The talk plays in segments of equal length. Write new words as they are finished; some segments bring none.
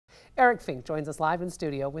Eric Fink joins us live in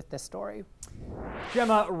studio with this story.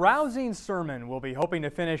 Gemma, Rousing Sermon will be hoping to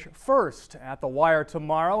finish first at the wire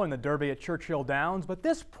tomorrow in the Derby at Churchill Downs, but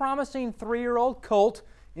this promising 3-year-old colt,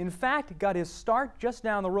 in fact, got his start just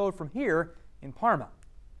down the road from here in Parma.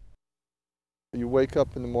 You wake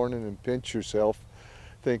up in the morning and pinch yourself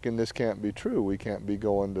thinking this can't be true. We can't be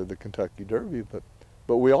going to the Kentucky Derby,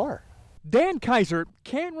 but we are. Dan Kiser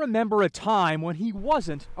can't remember a time when he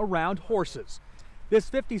wasn't around horses. This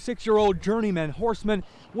 56-year-old journeyman horseman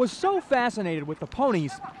was so fascinated with the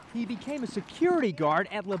ponies, he became a security guard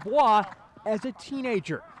at Les Bois as a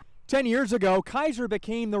teenager. 10 years ago, Kiser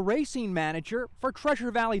became the racing manager for Treasure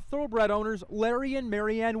Valley Thoroughbred owners Larry and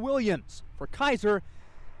Marianne Williams. For Kiser,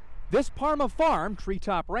 this Parma farm,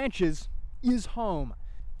 Treetop Ranches, is home.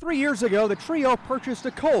 3 years ago, the trio purchased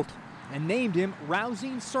a colt and named him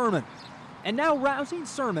Rousing Sermon. And now Rousing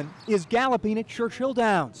Sermon is galloping at Churchill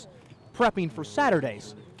Downs, prepping for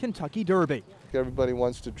Saturday's Kentucky Derby. Everybody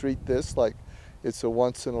wants to treat this like it's a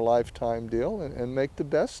once-in-a-lifetime deal and make the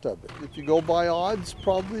best of it. If you go by odds,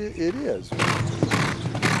 probably it is.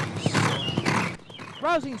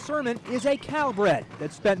 Rousing Sermon is a Thoroughbred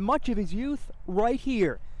that spent much of his youth right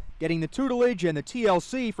here, getting the tutelage and the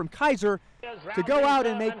TLC from Kiser to go out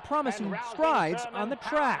and make promising strides on the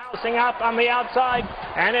track. Up on the outside,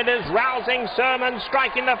 and it is Rousing Sermon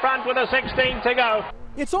striking the front with a 16 to go.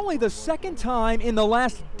 It's only the second time in the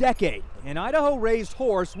last decade an Idaho-raised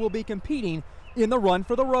horse will be competing in the Run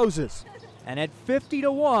for the Roses. And at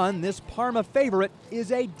 50-1, this Parma favorite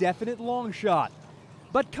is a definite long shot.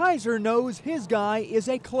 But Kiser knows his guy is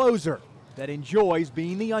a closer that enjoys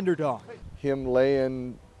being the underdog. Him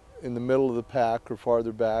laying in the middle of the pack or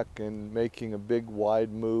farther back and making a big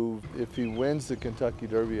wide move. If he wins the Kentucky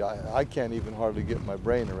Derby, I can't even hardly get my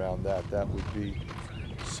brain around that. That would be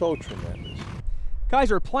so tremendous.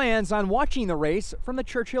 Kiser plans on watching the race from the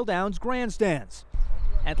Churchill Downs grandstands.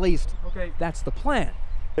 At least, that's the plan.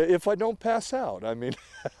 If I don't pass out, I mean,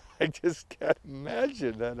 I just can't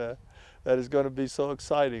imagine that is going to be so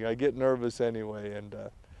exciting. I get nervous anyway, and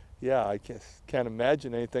yeah, I can't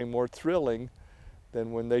imagine anything more thrilling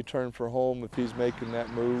than when they turn for home if he's making that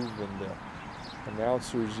move and the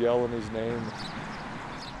announcers yelling his name.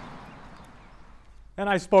 And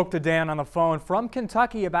I spoke to Dan on the phone from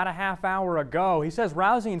Kentucky about a half hour ago. He says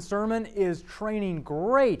Rousing Sermon is training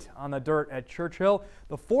great on the dirt at Churchill.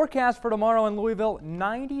 The forecast for tomorrow in Louisville,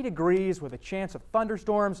 90 degrees with a chance of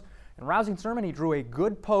thunderstorms. And Rousing Sermon, he drew a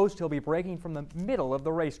good post. He'll be breaking from the middle of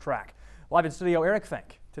the racetrack. Live in studio, Eric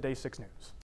Fink, today's 6 News.